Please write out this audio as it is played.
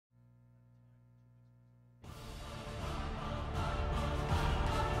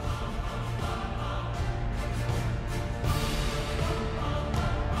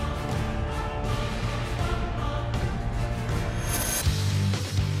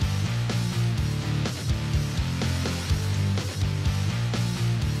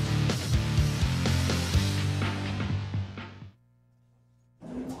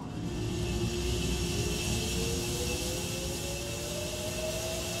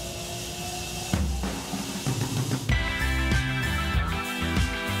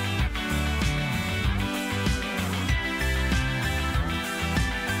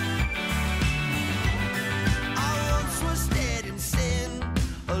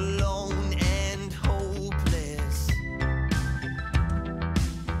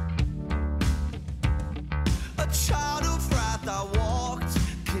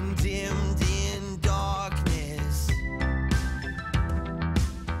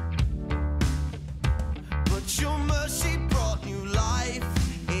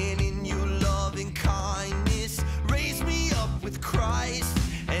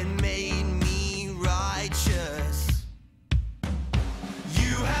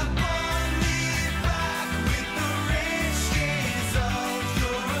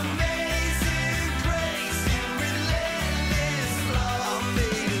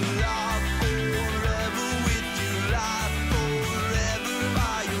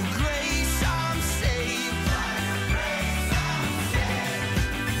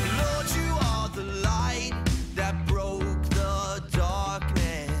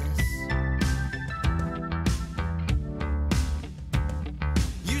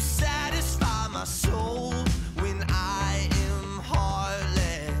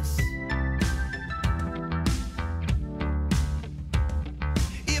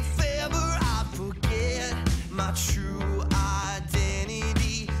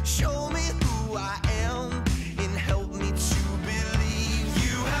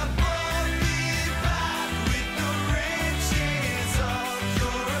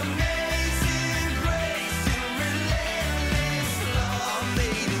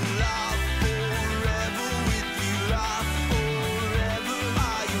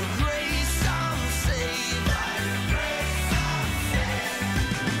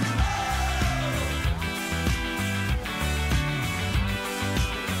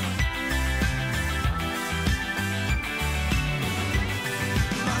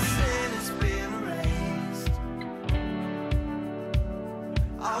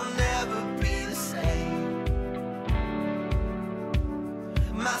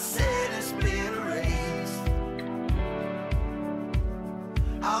My sin has been erased.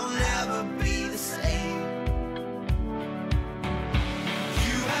 I'll never be the same.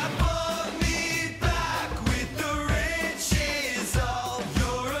 You have brought me back with the riches of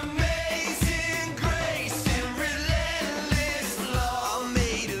your amazing grace and relentless love. I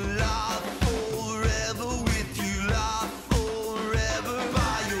made alive forever with you, life forever.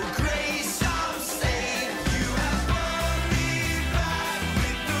 By your grace I'm saved. You have brought me back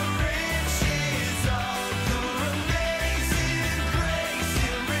with the riches of your amazing grace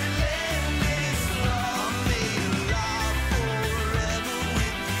and relentless love. I made alive forever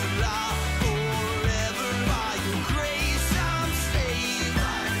with you, life forever. By your grace I'm saved.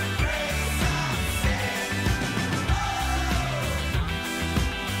 By your grace I'm saved.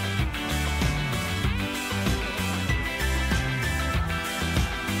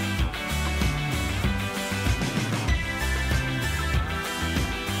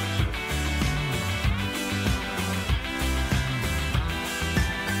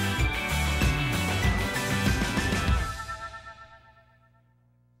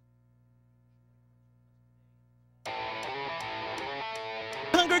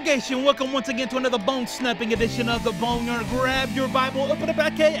 Congregation, welcome once again to another bone-snapping edition of the Boneyard. Grab your Bible, open up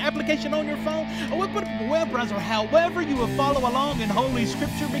an application on your phone, or open up a web browser, however you will follow along in Holy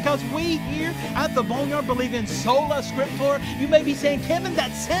Scripture, because we here at the Boneyard believe in Sola Scriptura. You may be saying, Kevin,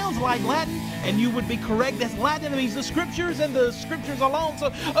 that sounds like Latin, and you would be correct. That's Latin. It means the Scriptures and the Scriptures alone.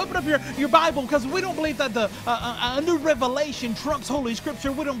 So open up your Bible, because we don't believe that a new revelation trumps Holy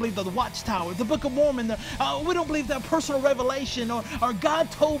Scripture. We don't believe that the Watchtower, the Book of Mormon, we don't believe that personal revelation or God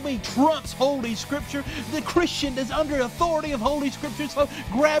told me trumps Holy Scripture. The Christian is under the authority of Holy Scripture. So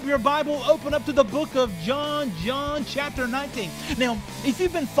grab your Bible, open up to the book of John chapter 19. Now, if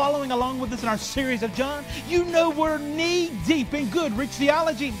you've been following along with us in our series of John, you know we're knee deep in good, rich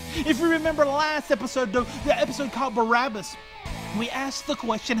theology. If you remember last episode, the episode called Barabbas, we asked the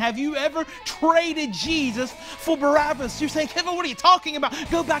question, have you ever traded Jesus for Barabbas? You're saying, Kevin, what are you talking about?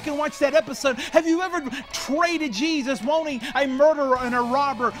 Go back and watch that episode. Have you ever traded Jesus, wanting a murderer and a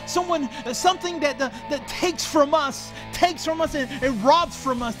robber, something that takes from us and robs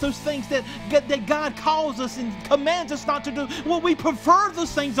from us those things that God calls us and commands us not to do? Well, we prefer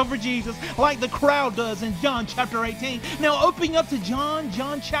those things over Jesus, like the crowd does in John chapter 18. Now, opening up to John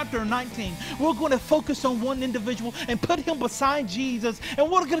chapter 19, we're going to focus on one individual and put him beside Jesus, and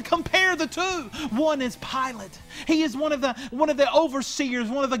we're going to compare the two. One is Pilate. He is one of the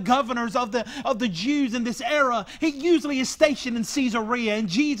overseers, one of the governors of the Jews in this era. He usually is stationed in Caesarea, and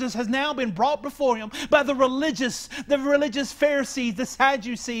Jesus has now been brought before him by the religious Pharisees, the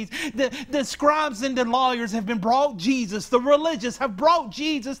Sadducees, the scribes and the lawyers have been brought Jesus. The religious have brought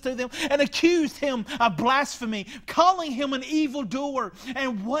Jesus to them and accused him of blasphemy, calling him an evildoer.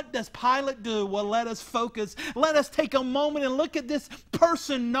 And what does Pilate do? Well, let us focus. Let us take a moment and look at this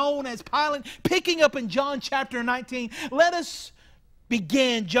person known as Pilate, picking up in John chapter 19. Let us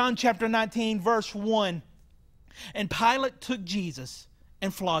begin John chapter 19, verse 1. And Pilate took Jesus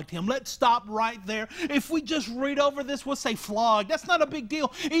and flogged him. Let's stop right there. If we just read over this, we'll say flogged. That's not a big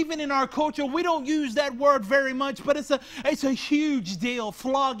deal. Even in our culture, we don't use that word very much, but it's a huge deal.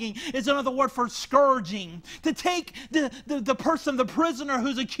 Flogging is another word for scourging. To take the person, the prisoner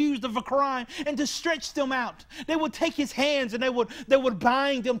who's accused of a crime, and to stretch them out. They would take his hands and they would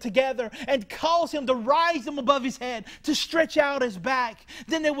bind them together and cause him to rise them above his head, to stretch out his back.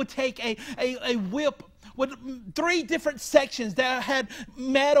 Then they would take a whip with 3 different sections that had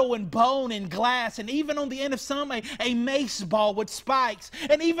metal and bone and glass, and even on the end of some, a mace ball with spikes,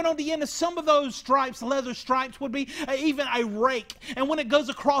 and even on the end of some of those stripes, leather stripes, would be even a rake. And when it goes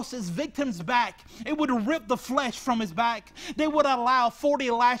across his victim's back, it would rip the flesh from his back. They would allow 40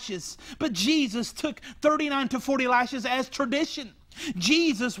 lashes, but Jesus took 39 to 40 lashes as tradition.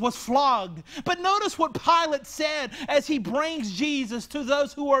 Jesus was flogged. But notice what Pilate said as he brings Jesus to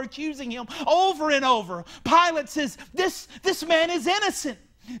those who are accusing him over and over. Pilate says, this man is innocent.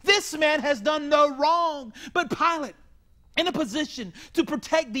 This man has done no wrong. But Pilate, in a position to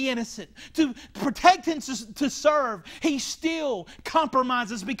protect the innocent, to protect and to serve, he still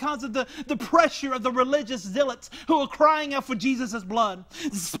compromises because of the pressure of the religious zealots who are crying out for Jesus' blood.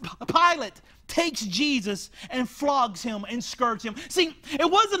 Pilate takes Jesus and flogs him and scourges him. See,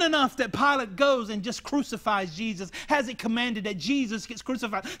 it wasn't enough that Pilate goes and just crucifies Jesus, has it commanded that Jesus gets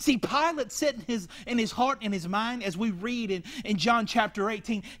crucified. See, Pilate said in his heart and his mind, as we read in John chapter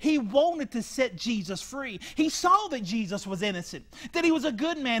 18, he wanted to set Jesus free. He saw that Jesus Jesus was innocent, that he was a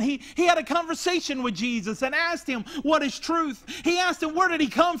good man. He had a conversation with Jesus and asked him what is truth. He asked him, where did he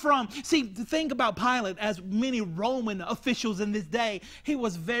come from? See, the thing about Pilate, as many Roman officials in this day, he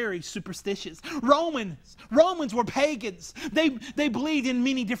was very superstitious. Romans were pagans. They believed in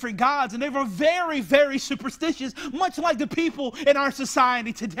many different gods, and they were very, very superstitious, much like the people in our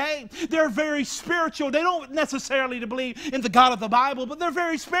society today. They're very spiritual. They don't necessarily believe in the God of the Bible, but they're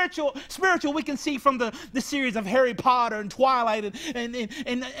very spiritual. We can see from the series of Harry Potter and Twilight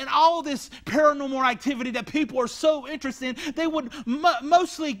and all this paranormal activity that people are so interested in. They would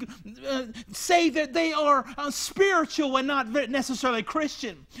mostly say that they are spiritual and not necessarily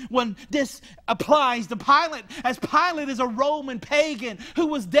Christian. When this applies to Pilate, as Pilate is a Roman pagan who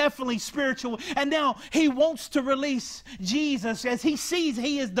was definitely spiritual, and now he wants to release Jesus as he sees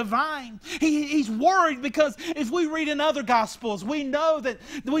he is divine. He's worried because if we read in other Gospels, we know that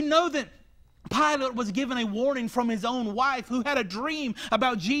Pilate was given a warning from his own wife who had a dream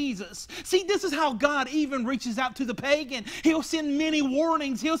about Jesus. See, this is how God even reaches out to the pagan. He'll send many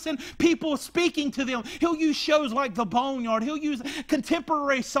warnings. He'll send people speaking to them. He'll use shows like the Boneyard. He'll use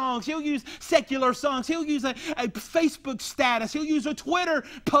contemporary songs. He'll use secular songs. He'll use a Facebook status. He'll use a Twitter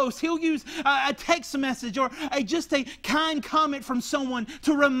post. He'll use a text message or just a kind comment from someone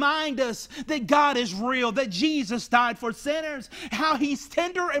to remind us that God is real, that Jesus died for sinners, how he's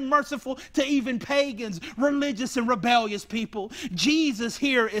tender and merciful to even pagans, religious and rebellious people. Jesus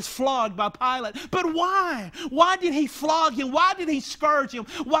here is flogged by Pilate. But why? Why did he flog him? Why did he scourge him?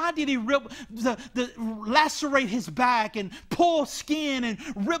 Why did he lacerate his back and pull skin and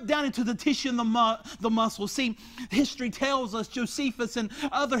rip down into the tissue and the muscle? See, history tells us, Josephus and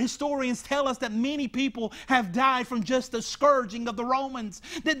other historians tell us that many people have died from just the scourging of the Romans.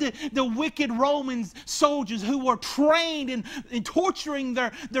 That the wicked Roman soldiers who were trained in torturing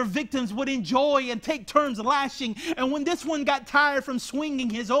their victims would enjoy and take turns lashing. And when this one got tired from swinging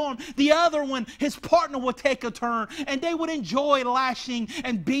his arm, the other one, his partner, would take a turn. And they would enjoy lashing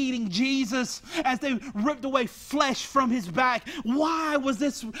and beating Jesus as they ripped away flesh from his back. Why was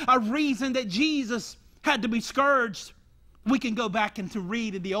this a reason that Jesus had to be scourged? We can go back and to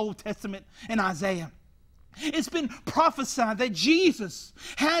read in the Old Testament in Isaiah. It's been prophesied that Jesus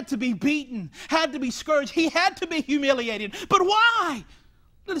had to be beaten, had to be scourged. He had to be humiliated. But why?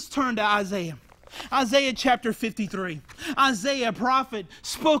 Let us turn to Isaiah. Isaiah chapter 53. Isaiah, prophet,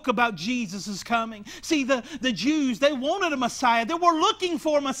 spoke about Jesus' coming. See, the Jews, they wanted a Messiah. They were looking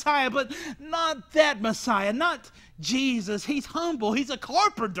for a Messiah, but not that Messiah, not Jesus. He's humble. He's a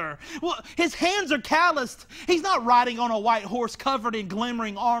carpenter. Well, his hands are calloused. He's not riding on a white horse covered in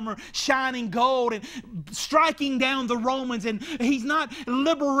glimmering armor, shining gold, and striking down the Romans. And he's not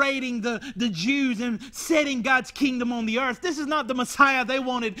liberating the Jews and setting God's kingdom on the earth. This is not the Messiah they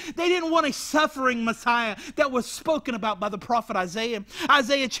wanted. They didn't want a suffering Messiah that was spoken about by the prophet Isaiah.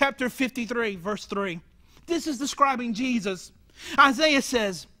 Isaiah chapter 53, verse 3. This is describing Jesus. Isaiah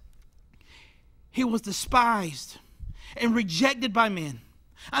says, he was despised and rejected by men,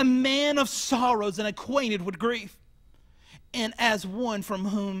 a man of sorrows and acquainted with grief, and as one from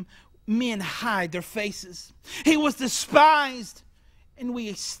whom men hide their faces. He was despised, and we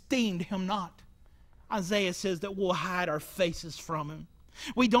esteemed him not. Isaiah says that we'll hide our faces from him.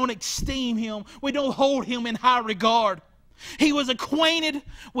 We don't esteem him. We don't hold him in high regard. He was acquainted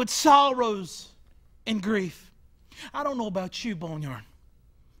with sorrows and grief. I don't know about you, Boneyard,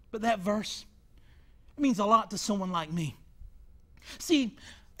 but that verse, it means a lot to someone like me. See,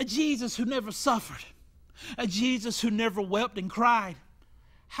 a Jesus who never suffered, a Jesus who never wept and cried,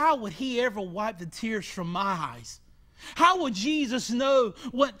 how would he ever wipe the tears from my eyes? How would Jesus know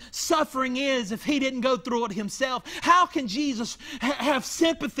what suffering is if he didn't go through it himself? How can Jesus have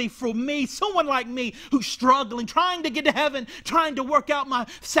sympathy for me, someone like me who's struggling, trying to get to heaven, trying to work out my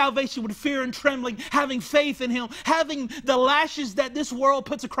salvation with fear and trembling, having faith in him, having the lashes that this world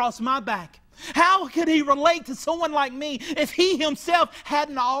puts across my back? How could he relate to someone like me if he himself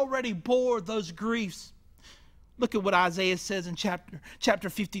hadn't already bore those griefs? Look at what Isaiah says in chapter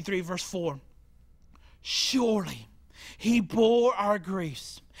 53, verse 4. Surely he bore our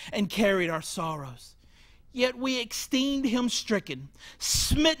griefs and carried our sorrows. Yet we esteemed him stricken,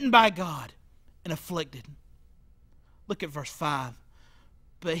 smitten by God, and afflicted. Look at verse 5.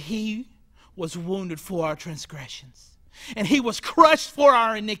 But he was wounded for our transgressions, and he was crushed for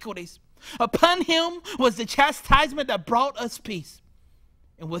our iniquities. Upon him was the chastisement that brought us peace,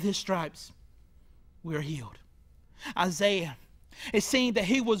 and with his stripes we are healed. Isaiah is saying that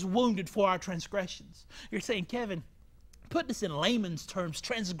he was wounded for our transgressions. You're saying, Kevin, put this in layman's terms.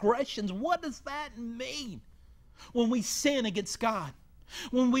 Transgressions, what does that mean? When we sin against God,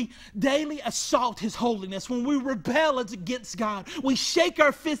 when we daily assault His holiness, when we rebel against God, we shake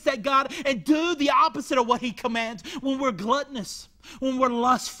our fists at God and do the opposite of what He commands, when we're gluttonous, when we're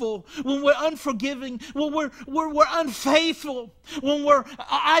lustful, when we're unforgiving, when we're unfaithful, when we're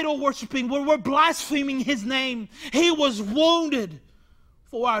idol worshiping, when we're blaspheming His name. He was wounded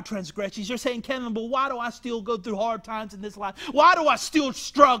for our transgressions. You're saying, Kevin, but why do I still go through hard times in this life? Why do I still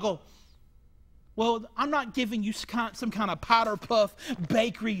struggle? Well, I'm not giving you some kind of powder puff,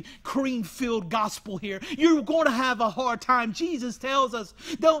 bakery, cream-filled gospel here. You're going to have a hard time. Jesus tells us,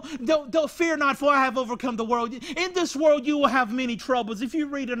 don't fear not, for I have overcome the world. In this world, you will have many troubles. If you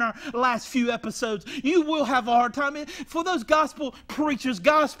read in our last few episodes, you will have a hard time. For those gospel preachers,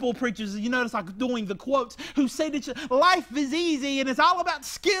 you notice like doing the quotes, who say that life is easy and it's all about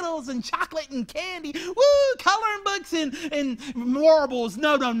Skittles and chocolate and candy, woo, coloring books and marbles.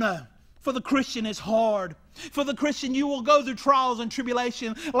 No. For the Christian, it's hard. For the Christian, you will go through trials and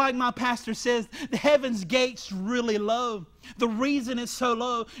tribulation. Like my pastor says, the heaven's gate's really low. The reason it's so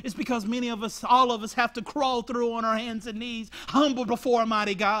low is because many of us, all of us, have to crawl through on our hands and knees, humble before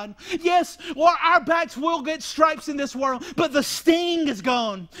Almighty God. Yes, well, our backs will get stripes in this world, but the sting is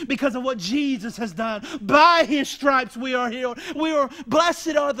gone because of what Jesus has done. By His stripes we are healed.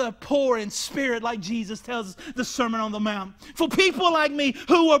 Blessed are the poor in spirit, like Jesus tells us, the Sermon on the Mount. For people like me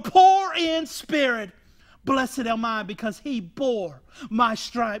who are poor in spirit, blessed am I, because He bore my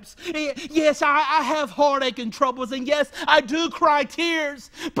stripes. Yes, I have heartache and troubles, and yes, I do cry tears,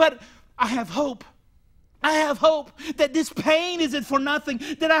 but I have hope. I have hope that this pain isn't for nothing,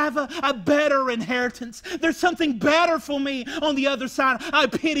 that I have a better inheritance. There's something better for me on the other side. I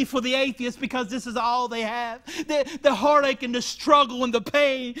pity for the atheists because this is all they have. The heartache and the struggle and the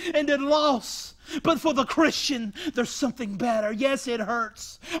pain and the loss. But for the Christian, there's something better. Yes, it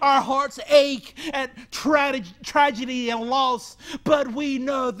hurts. Our hearts ache at tragedy and loss. But we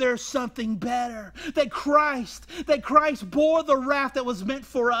know there's something better. That Christ bore the wrath that was meant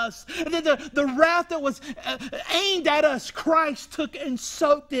for us. And that the wrath that was aimed at us, Christ took and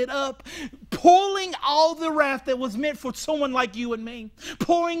soaked it up. Pulling all the wrath that was meant for someone like you and me.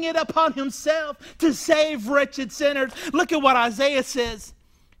 Pouring it upon Himself to save wretched sinners. Look at what Isaiah says.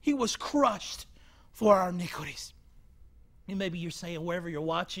 He was crushed for our iniquities. And maybe you're saying, wherever you're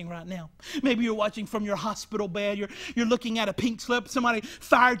watching right now, maybe you're watching from your hospital bed, you're looking at a pink slip, somebody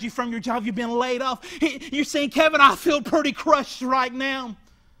fired you from your job, you've been laid off. You're saying, Kevin, I feel pretty crushed right now.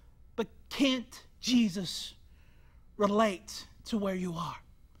 But can't Jesus relate to where you are?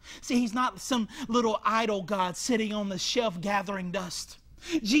 See, He's not some little idol God sitting on the shelf gathering dust.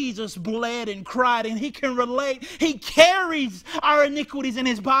 Jesus bled and cried, and He can relate. He carries our iniquities in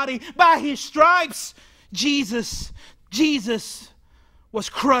His body. By His stripes, Jesus was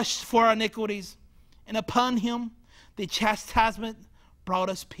crushed for our iniquities, and upon Him the chastisement brought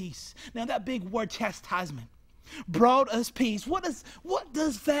us peace. Now that big word, chastisement, brought us peace. What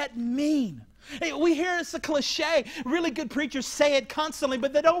does that mean? Hey, we hear it's a cliche. Really good preachers say it constantly,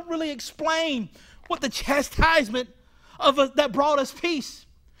 but they don't really explain what the chastisement that brought us peace.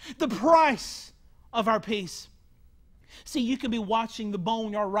 The price of our peace. See, you can be watching the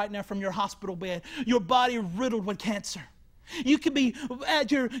Boneyard right now from your hospital bed, your body riddled with cancer. You could be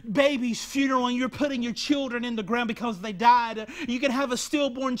at your baby's funeral and you're putting your children in the ground because they died. You can have a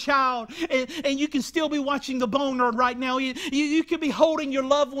stillborn child and you can still be watching the Boneyard right now. You could be holding your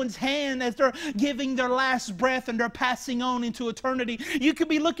loved one's hand as they're giving their last breath and they're passing on into eternity. You could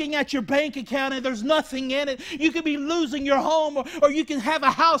be looking at your bank account and there's nothing in it. You could be losing your home, or you can have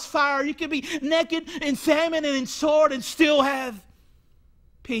a house fire. You could be naked in famine and in sword and still have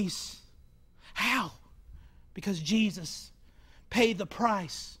peace. How? Because Jesus paid the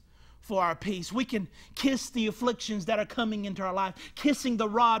price for our peace. We can kiss the afflictions that are coming into our life, kissing the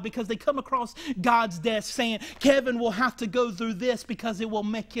rod because they come across God's desk saying, Kevin will have to go through this because it will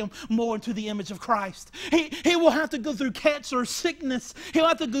make him more into the image of Christ. He will have to go through cancer, sickness. He'll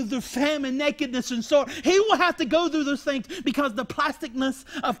have to go through famine, nakedness, and sword. He will have to go through those things because the plasticness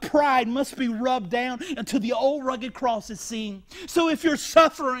of pride must be rubbed down until the old rugged cross is seen. So if you're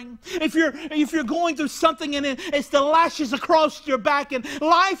suffering, if you're going through something and it's the lashes across your back and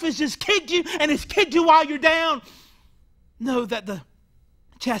life is just kicked you and it's kicked you while you're down, know that the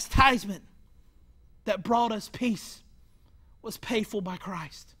chastisement that brought us peace was paid for by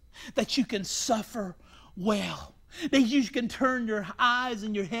Christ. That you can suffer well. That you can turn your eyes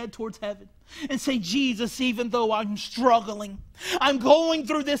and your head towards heaven and say, Jesus, even though I'm struggling, I'm going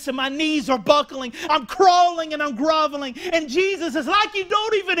through this and my knees are buckling, I'm crawling and I'm groveling, and Jesus is like, you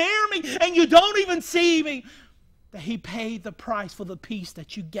don't even hear me and you don't even see me, that he paid the price for the peace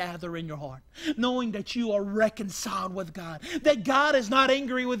that you gather in your heart, knowing that you are reconciled with God, that God is not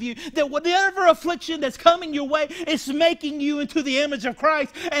angry with you, that whatever affliction that's coming your way is making you into the image of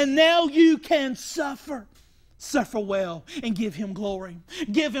Christ, and now you can suffer well and give him glory.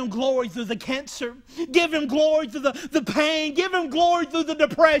 Give him glory through the cancer. Give him glory through the pain. Give him glory through the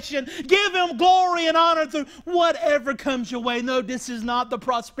depression. Give him glory and honor through whatever comes your way. No, this is not the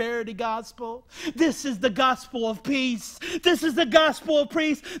prosperity gospel. This is the gospel of peace. This is the gospel of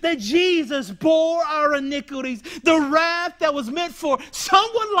peace, that Jesus bore our iniquities. The wrath that was meant for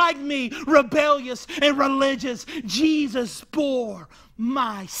someone like me, rebellious and religious, Jesus bore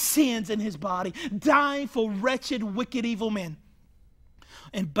my sins in his body, dying for wretched, wicked, evil men.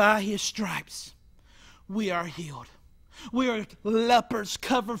 And by his stripes, we are healed. We are lepers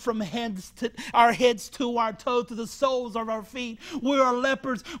covered from our heads to our toes, to the soles of our feet. We are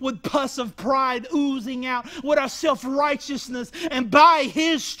lepers with pus of pride oozing out, with our self-righteousness. And by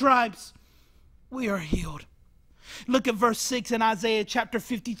his stripes, we are healed. Look at verse 6 in Isaiah chapter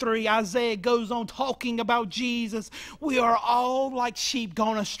 53. Isaiah goes on talking about Jesus. We are all like sheep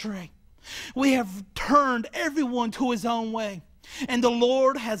gone astray. We have turned everyone to his own way, and the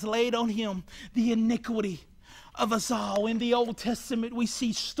Lord has laid on him the iniquity of us all. In the Old Testament, we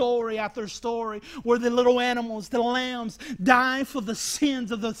see story after story where the little animals, the lambs, die for the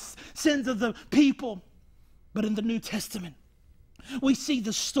sins of the people. But in the New Testament, we see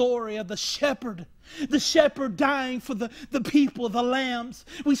the story of the shepherd dying for the people, the lambs.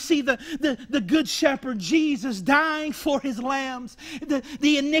 We see the good shepherd, Jesus, dying for his lambs.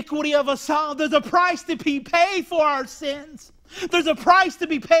 The iniquity of us all. There's a price to be paid for our sins. There's a price to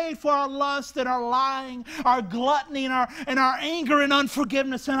be paid for our lust and our lying, our gluttony and our anger and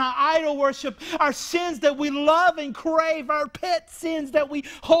unforgiveness and our idol worship, our sins that we love and crave, our pet sins that we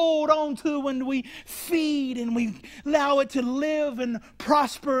hold on to and we feed and we allow it to live and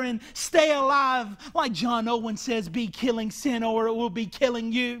prosper and stay alive. Like John Owen says, be killing sin or it will be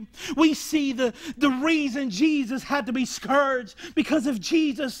killing you. We see the reason Jesus had to be scourged, because if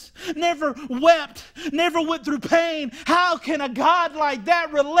Jesus never wept, never went through pain, how can a God like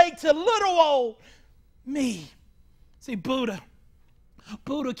that relate to little old me? See, Buddha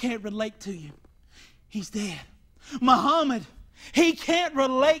can't relate to you. He's dead. Muhammad, he can't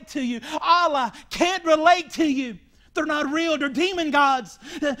relate to you. Allah can't relate to you. They're not real. They're demon gods.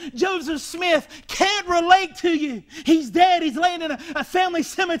 Joseph Smith can't relate to you. He's dead. He's laying in a family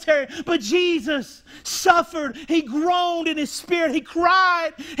cemetery. But Jesus suffered. He groaned in his spirit. He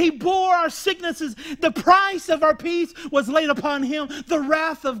cried. He bore our sicknesses. The price of our peace was laid upon him. The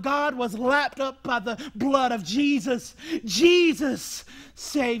wrath of God was lapped up by the blood of Jesus. Jesus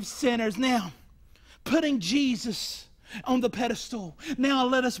saves sinners. Now, putting Jesus on the pedestal, now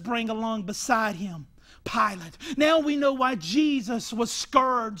let us bring along beside him Pilate. Now we know why Jesus was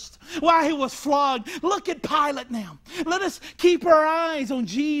scourged, why he was flogged. Look at Pilate now. Let us keep our eyes on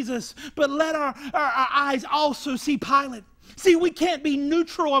Jesus, but let our eyes also see Pilate. See, we can't be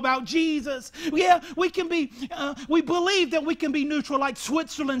neutral about Jesus. Yeah, we can be, we believe that we can be neutral like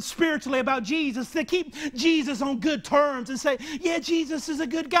Switzerland spiritually about Jesus, to keep Jesus on good terms and say, yeah, Jesus is a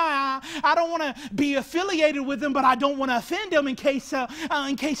good guy. I don't want to be affiliated with him, but I don't want to offend him in case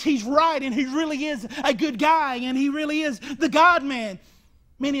he's right and he really is a good guy and he really is the God-man.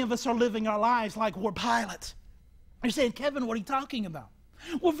 Many of us are living our lives like we're Pilate. You're saying, Kevin, what are you talking about?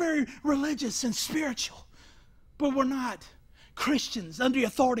 We're very religious and spiritual, but we're not Christians under the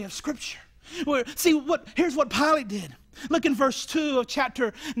authority of Scripture. Here's what Pilate did. Look in verse 2 of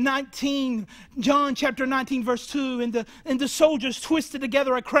chapter 19, John chapter 19, verse 2. And the soldiers twisted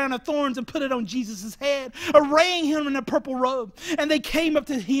together a crown of thorns and put it on Jesus' head, arraying him in a purple robe. And they came up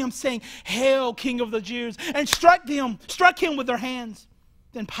to him, saying, Hail, King of the Jews, and struck him with their hands.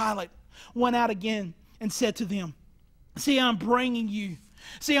 Then Pilate went out again and said to them, See, I'm bringing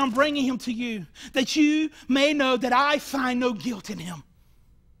him to you, that you may know that I find no guilt in him.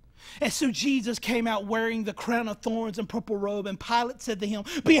 And so Jesus came out wearing the crown of thorns and purple robe, and Pilate said to him,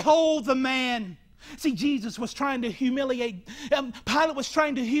 Behold the man. See, Jesus was trying to humiliate, Pilate was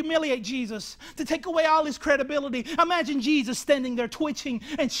trying to humiliate Jesus, to take away all his credibility. Imagine Jesus standing there twitching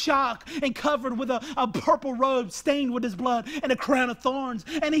and shocked and covered with a purple robe stained with his blood and a crown of thorns.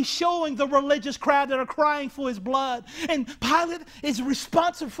 And he's showing the religious crowd that are crying for his blood. And Pilate is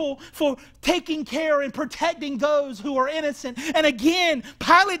responsible for taking care and protecting those who are innocent. And again,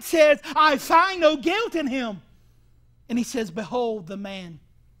 Pilate says, I find no guilt in him. And he says, Behold the man.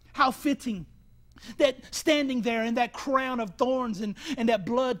 How fitting That standing there in that crown of thorns and that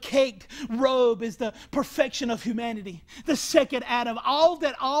blood-caked robe is the perfection of humanity. The second Adam,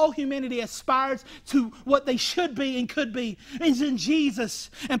 all humanity aspires to what they should be and could be, is in Jesus.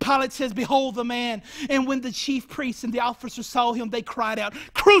 And Pilate says, behold the man. And when the chief priests and the officers saw him, they cried out,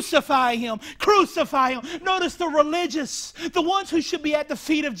 crucify him, crucify him. Notice the religious, the ones who should be at the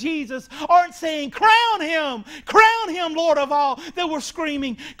feet of Jesus, aren't saying, crown him, Lord of all. They were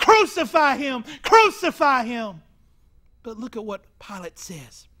screaming, crucify him, crucify him. But look at what Pilate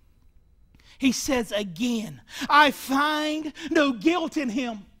says. He says again, I find no guilt in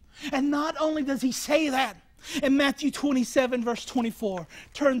him. And not only does he say that, in Matthew 27 verse 24,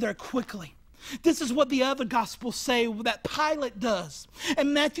 turn there quickly. This is what the other gospels say that Pilate does.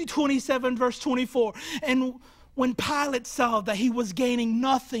 In Matthew 27 verse 24, and when Pilate saw that he was gaining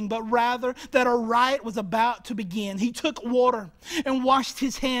nothing, but rather that a riot was about to begin, he took water and washed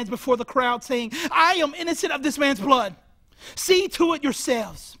his hands before the crowd, saying, I am innocent of this man's blood. See to it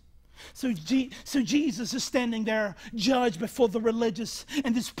yourselves. So Jesus is standing there, judged before the religious,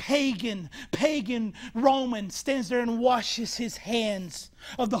 and this pagan Roman stands there and washes his hands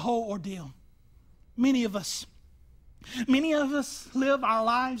of the whole ordeal. Many of us live our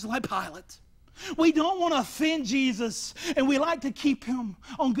lives like Pilate. We don't want to offend Jesus, and we like to keep him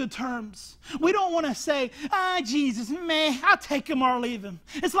on good terms. We don't want to say, Jesus, man, I'll take him or leave him.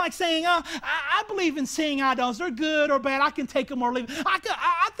 It's like saying, I believe in seeing idols. They're good or bad. I can take them or leave them.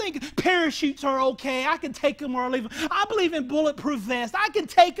 I think parachutes are okay. I can take them or leave them. I believe in bulletproof vests. I can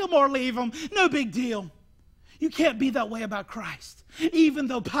take them or leave them. No big deal. You can't be that way about Christ. Even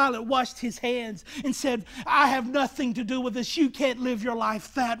though Pilate washed his hands and said, I have nothing to do with this, you can't live your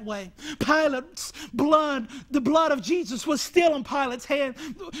life that way. Pilate's blood, the blood of Jesus, was still in Pilate's hand.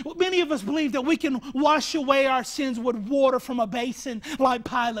 Many of us believe that we can wash away our sins with water from a basin like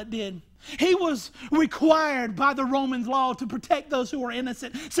Pilate did. He was required by the Roman law to protect those who were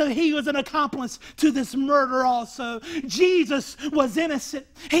innocent. So he was an accomplice to this murder also. Jesus was innocent.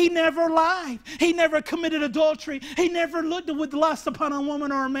 He never lied. He never committed adultery. He never looked with lust upon a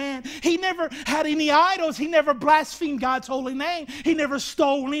woman or a man. He never had any idols. He never blasphemed God's holy name. He never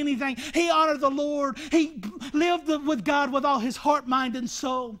stole anything. He honored the Lord. He lived with God with all his heart, mind, and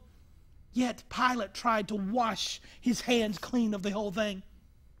soul. Yet Pilate tried to wash his hands clean of the whole thing.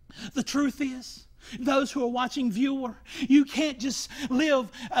 The truth is, those who are watching, viewer, you can't just live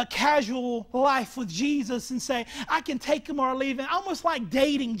a casual life with Jesus and say, I can take him or leave him. Almost like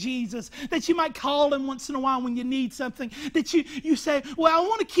dating Jesus, that you might call him once in a while when you need something. That you say, well, I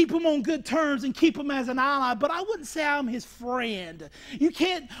want to keep him on good terms and keep him as an ally, but I wouldn't say I'm his friend. You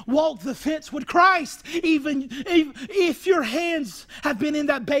can't walk the fence with Christ, even if your hands have been in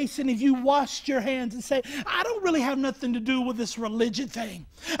that basin, if you washed your hands and say, I don't really have nothing to do with this religion thing.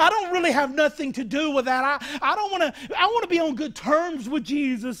 I don't really have nothing to do with that. I want to be on good terms with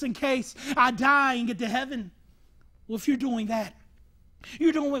Jesus in case I die and get to heaven. Well, if you're doing that,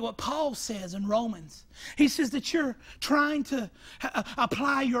 you're doing what Paul says in Romans. He says that you're trying to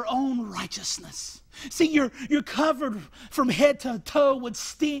apply your own righteousness. See, you're covered from head to toe with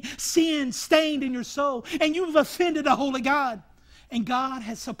sin stained in your soul, and you've offended a holy God. And God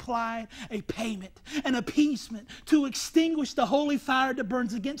has supplied a payment, an appeasement to extinguish the holy fire that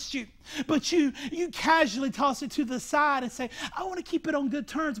burns against you. But you casually toss it to the side and say, I want to keep it on good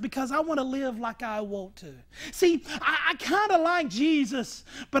terms because I want to live like I want to. See, I kind of like Jesus,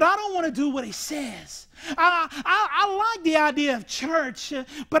 but I don't want to do what he says. I like the idea of church,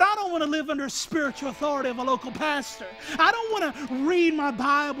 but I don't want to live under spiritual authority of a local pastor. I don't want to read my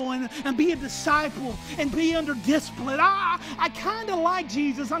Bible and be a disciple and be under discipline. I kind of like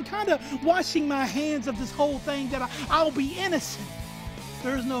Jesus. I'm kind of washing my hands of this whole thing that I'll be innocent.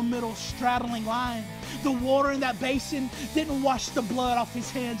 There's no middle straddling line. The water in that basin didn't wash the blood off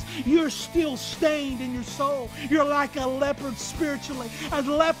his hands. You're still stained in your soul. You're like a leopard spiritually. A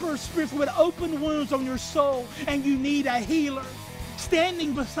leopard spiritually with open wounds on your soul, and you need a healer.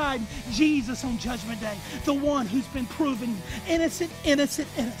 Standing beside Jesus on Judgment Day, the one who's been proven innocent, innocent,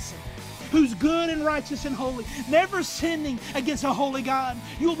 innocent. Who's good and righteous and holy, never sinning against a holy God.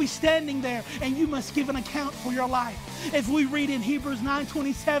 You'll be standing there and you must give an account for your life. If we read in Hebrews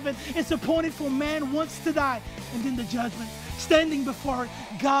 9:27, it's appointed for man once to die and then the judgment. Standing before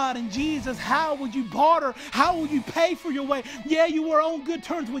God and Jesus, how would you barter? How will you pay for your way? Yeah, you were on good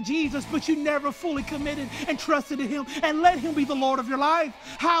terms with Jesus, but you never fully committed and trusted in him and let him be the Lord of your life.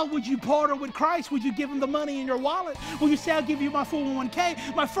 How would you barter with Christ? Would you give him the money in your wallet? Will you say, I'll give you my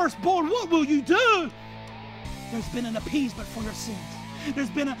 401k, my firstborn? What will you do? There's been an appeasement for your sins. There's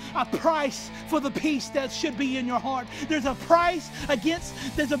been a price for the peace that should be in your heart. There's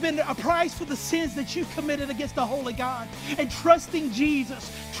been a price for the sins that you committed against the holy God. And trusting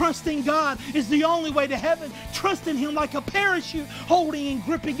Jesus, trusting God is the only way to heaven. Trusting him like a parachute, holding and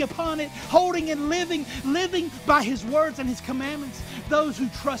gripping upon it, holding and living by his words and his commandments. Those who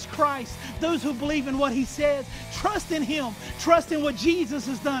trust Christ, those who believe in what he says, trust in him, trust in what Jesus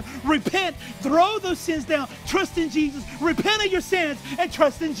has done. Repent, throw those sins down, trust in Jesus, repent of your sins, and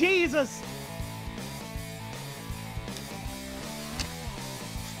trust in Jesus.